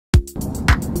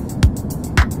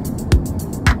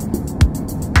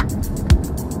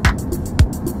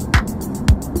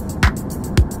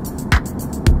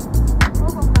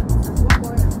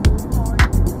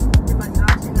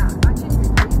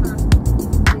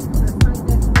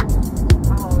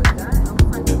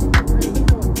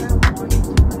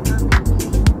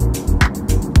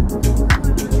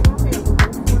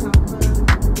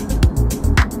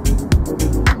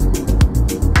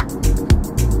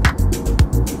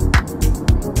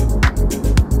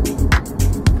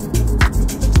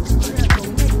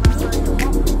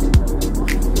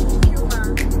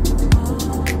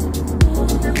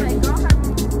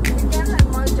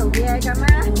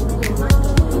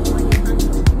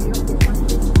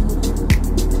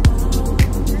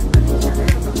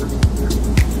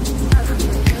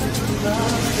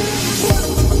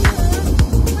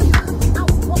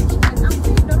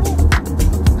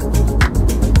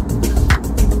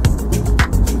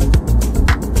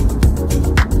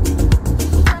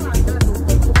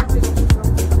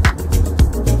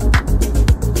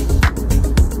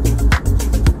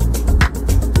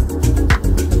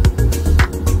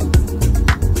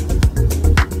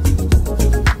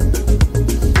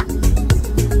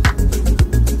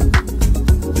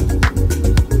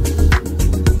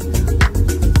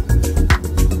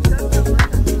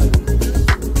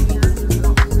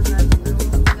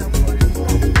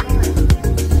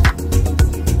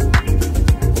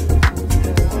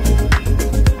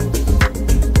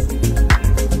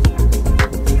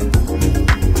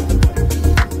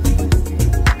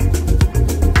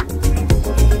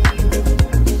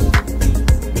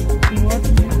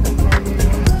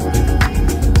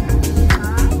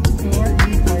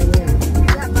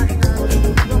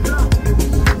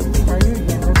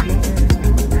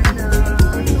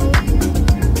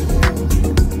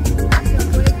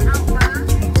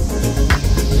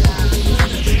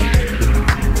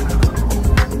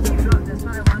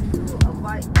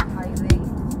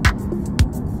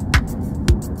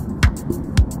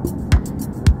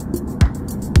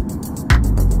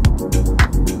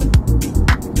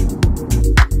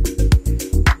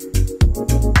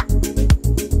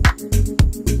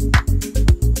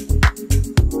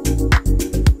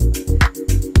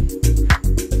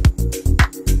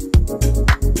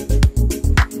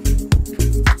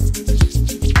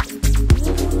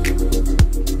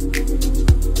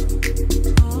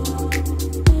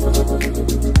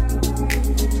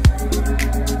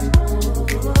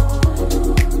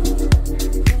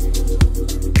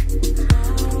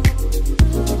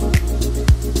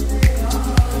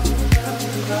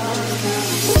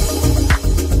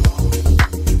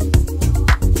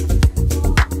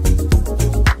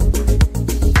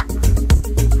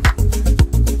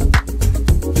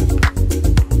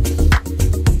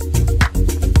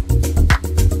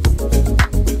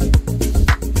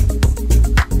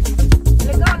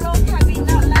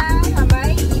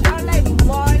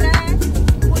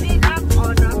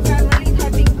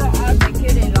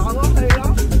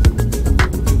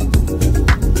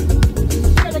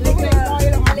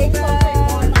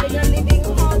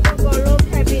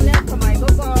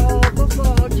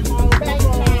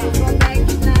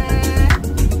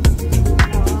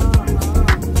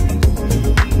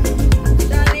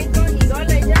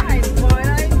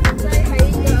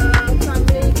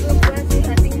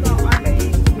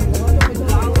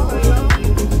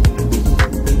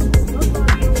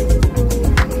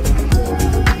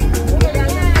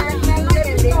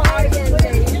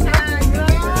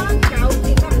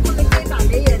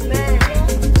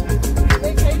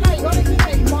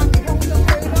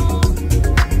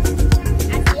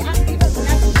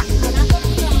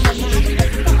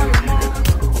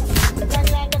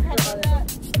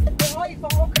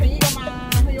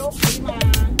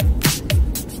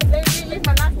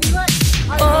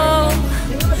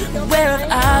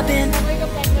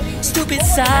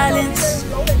silence.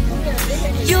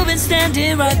 You've been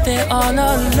standing right there all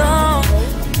along,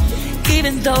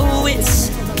 even though it's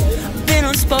been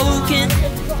unspoken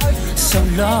so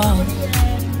long.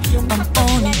 I'm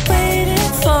only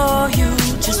waiting for you,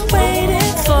 just waiting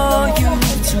for you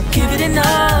to give it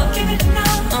enough.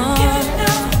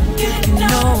 You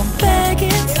know I'm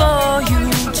begging for you,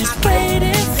 just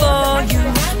waiting for you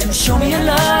to show me your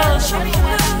love.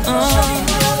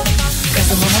 Cause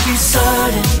I wanna be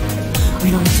certain we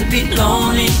don't have to be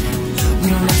lonely, we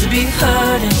don't have to be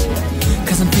hurting.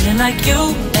 Cause I'm feeling like you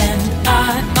and I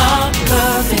are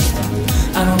perfect.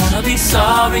 I don't wanna be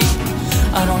sorry,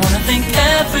 I don't wanna think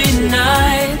every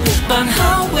night about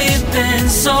how we've been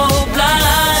so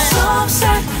blind. So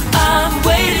upset, I'm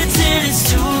waiting till it's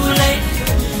too late.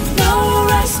 No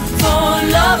rest for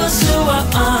lovers who are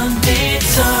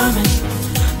undetermined.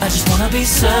 I just wanna be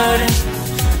certain,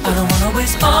 I don't wanna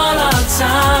waste all our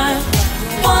time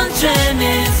wondering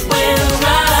if we're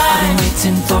right. I've been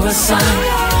waiting for a sign,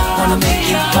 wanna make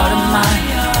you part of mine.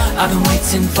 I've been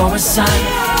waiting for a sign,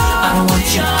 I don't want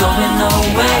you going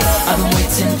away. I've been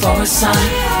waiting for a sign,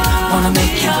 wanna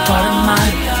make you part of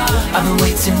mine. I've been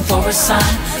waiting for a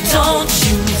sign. Don't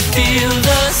you feel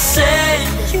the same?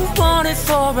 You want it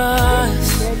for us,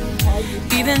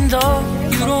 even though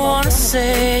you don't wanna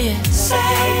say it.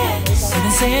 You've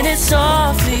been saying it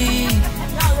softly,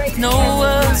 with no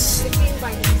words.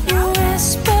 You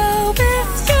whisper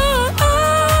with your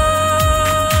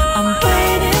eyes. I'm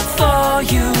waiting for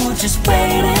you, just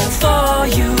waiting for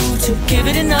you to give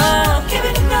it enough.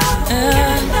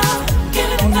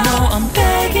 No, I'm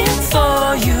begging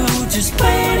for you, just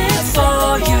waiting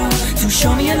for you to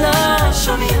show me your love,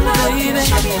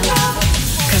 baby.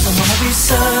 Cause I wanna be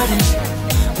certain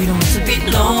we don't have to be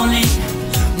lonely,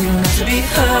 we don't have to be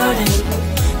hurting.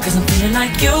 Cause I'm feeling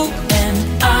like you and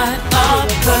I are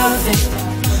perfect.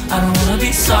 I don't wanna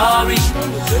be sorry,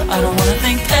 I don't wanna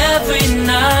think every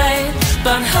night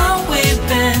about how we've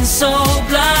been so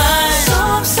blind. So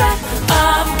upset,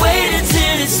 I'm waiting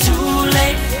till it's too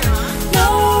late.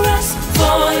 No rest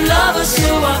for lovers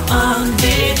who are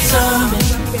undetermined.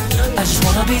 I just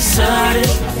wanna be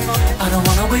certain, I don't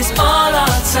wanna waste all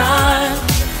our time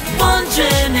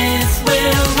wondering if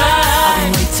we're right. I've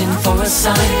been waiting for a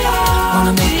sign,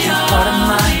 wanna make you part of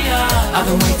mine. I've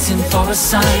been waiting for a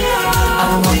sign, I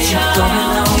don't want you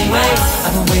going away.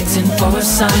 I've been waiting for a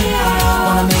sign,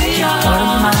 wanna make you part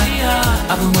of mine.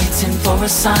 I've been waiting for a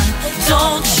sign.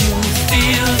 Don't you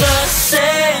feel the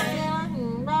same?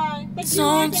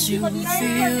 Don't you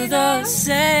feel the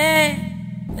same?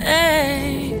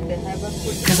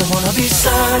 Cause I wanna be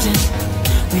certain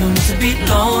we don't have to be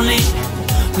lonely,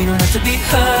 we don't have to be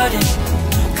hurting.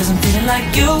 Cause I'm feeling like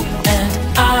you and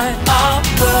I are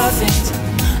perfect.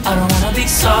 I don't wanna be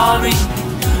sorry,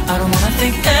 I don't wanna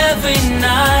think every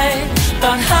night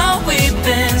about how we've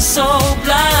been so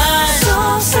blind.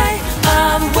 So say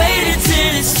I'm waiting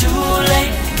till it's too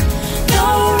late. No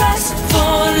rest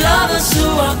for lovers who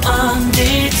are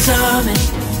undetermined.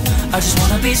 I just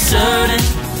wanna be certain,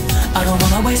 I don't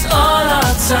wanna waste all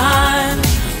our time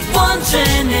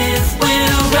wondering if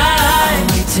we're right. I've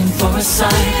been waiting for a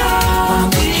sign, wanna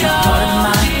make you part of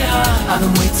mine. I've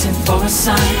been waiting for a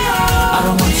sign, I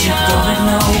don't want you going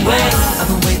away. I've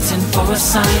been waiting for a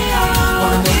sign,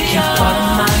 wanna make you part of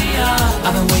mine.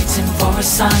 I've been waiting for a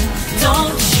sign.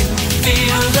 Don't you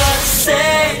feel the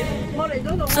same?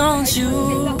 Don't you,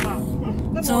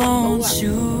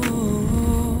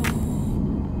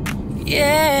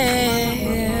 yeah.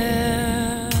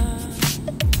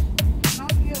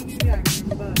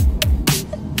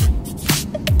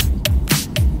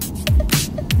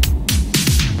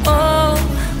 Oh,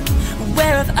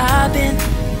 where have I been?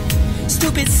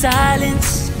 Stupid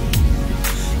silence.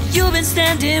 You've been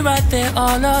standing right there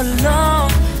all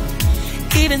along,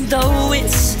 even though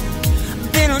it's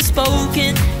been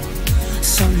unspoken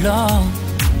so long.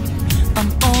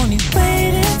 I'm only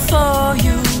waiting for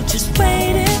you, just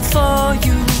waiting for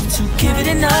you to give it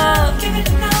enough.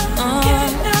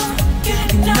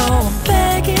 You know I'm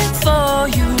begging for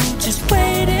you, just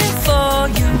waiting for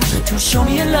you to show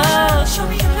me your love.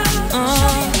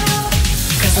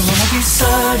 Cause I wanna be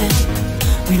certain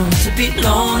we don't have to be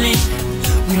lonely,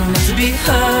 we don't have to be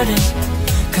hurting.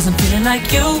 Cause I'm feeling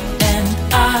like you and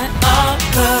I are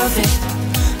perfect.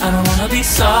 I don't wanna be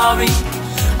sorry,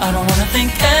 I don't wanna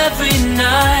think every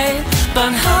night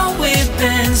about how we've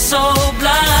been so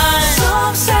blind. So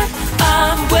upset,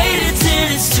 I'm waiting till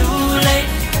it's too late.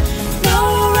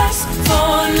 No rest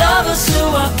for lovers who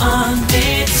are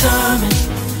undetermined.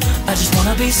 I just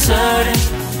wanna be certain,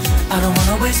 I don't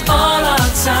wanna waste all our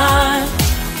time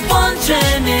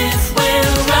wondering if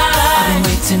we're right. I've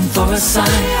been waiting for a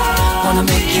sign, wanna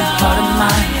make you part of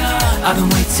mine. I've been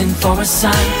waiting for a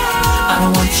sign, I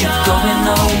don't want you going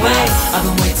away. I've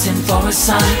been waiting for a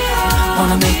sign,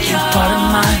 wanna make you part of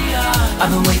mine. I've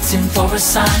been waiting for a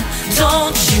sign.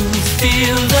 Don't you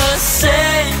feel the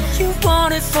same? You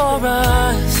want it for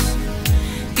us,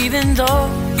 even though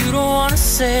you don't wanna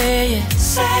say it.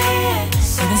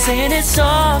 You've been saying it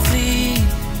softly,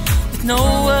 with no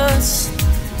words.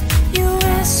 You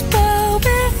whisper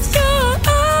with your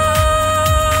eyes.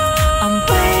 I'm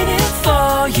waiting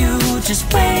for you, just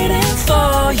waiting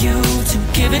for you to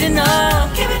give it enough.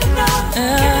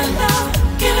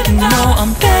 No,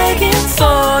 I'm begging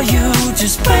for you,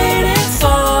 just waiting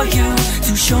for you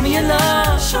to show me your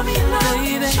love,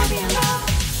 baby.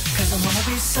 'Cause I wanna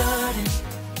be certain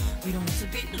we don't need to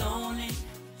be lonely.